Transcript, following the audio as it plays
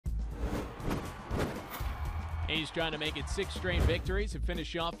A's trying to make it 6 straight victories and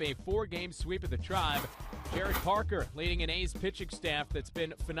finish off a 4-game sweep of the Tribe. Jared Parker leading an A's pitching staff that's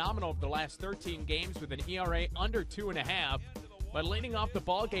been phenomenal over the last 13 games with an ERA under 2.5. But leading off the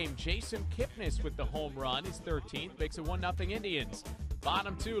ballgame, Jason Kipnis with the home run, his 13th, makes it 1-0 Indians.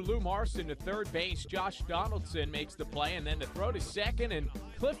 Bottom 2, Lou Marston to third base. Josh Donaldson makes the play, and then the throw to second, and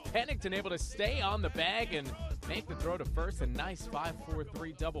Cliff Pennington able to stay on the bag and make the throw to first. A nice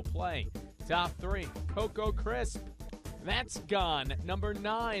 5-4-3 double play. Top 3, Coco Crisp. That's gone. Number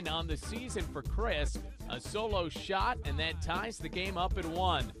 9 on the season for Crisp. A solo shot, and that ties the game up at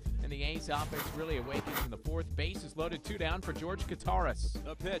 1. And the A's offense really awakens in the fourth. Base is loaded, 2 down for George Kataris.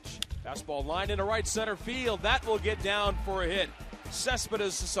 The pitch. Fastball lined into right center field. That will get down for a hit.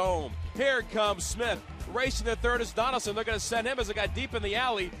 Cespedes is home. Here comes Smith. Racing to third is Donaldson. They're going to send him as it got deep in the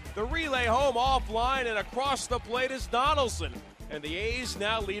alley. The relay home offline, and across the plate is Donaldson. And the A's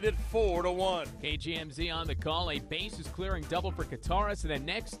now lead it 4-1. KGMZ on the call. A bases clearing double for Kataris. And then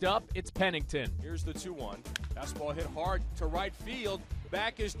next up, it's Pennington. Here's the 2-1. Fastball hit hard to right field.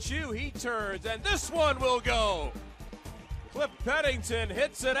 Back is Chu. He turns, and this one will go. Cliff Pennington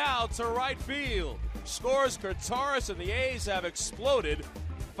hits it out to right field. Scores Kataris, and the A's have exploded.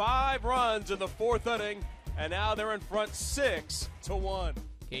 5 runs in the 4th inning, and now they're in front 6-1.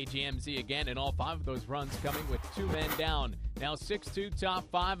 KGMZ again, and all 5 of those runs coming with 2 men down. Now 6-2, top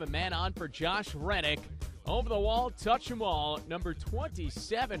 5, a man on for Josh Reddick. Over the wall, touch 'em all. Number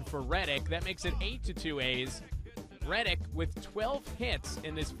 27 for Reddick. That makes it 8-2 A's. Reddick with 12 hits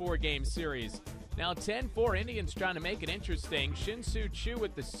in this 4-game series. Now 10-4 Indians trying to make it interesting. Shin-Soo Choo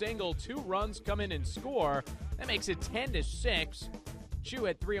with the single. 2 runs come in and score. That makes it 10-6. Choo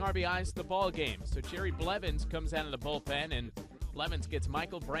had 3 RBIs the ball game. So Jerry Blevins comes out of the bullpen, and Blevins gets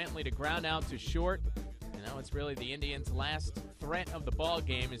Michael Brantley to ground out to short. And now it's really the Indians' last threat of the ball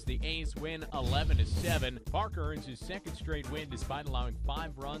game as the A's win 11-7. Parker earns his 2nd straight win despite allowing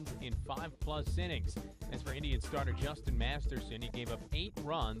 5 runs in 5+ innings. As for Indians starter Justin Masterson, he gave up 8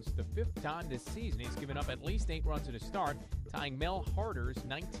 runs, the 5th time this season he's given up at least 8 runs in a start, tying Mel Harder's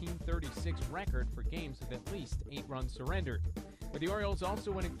 1936 record for games with at least 8 runs surrendered. With the Orioles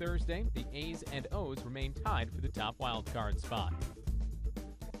also winning Thursday, the A's and O's remain tied for the top wildcard spot.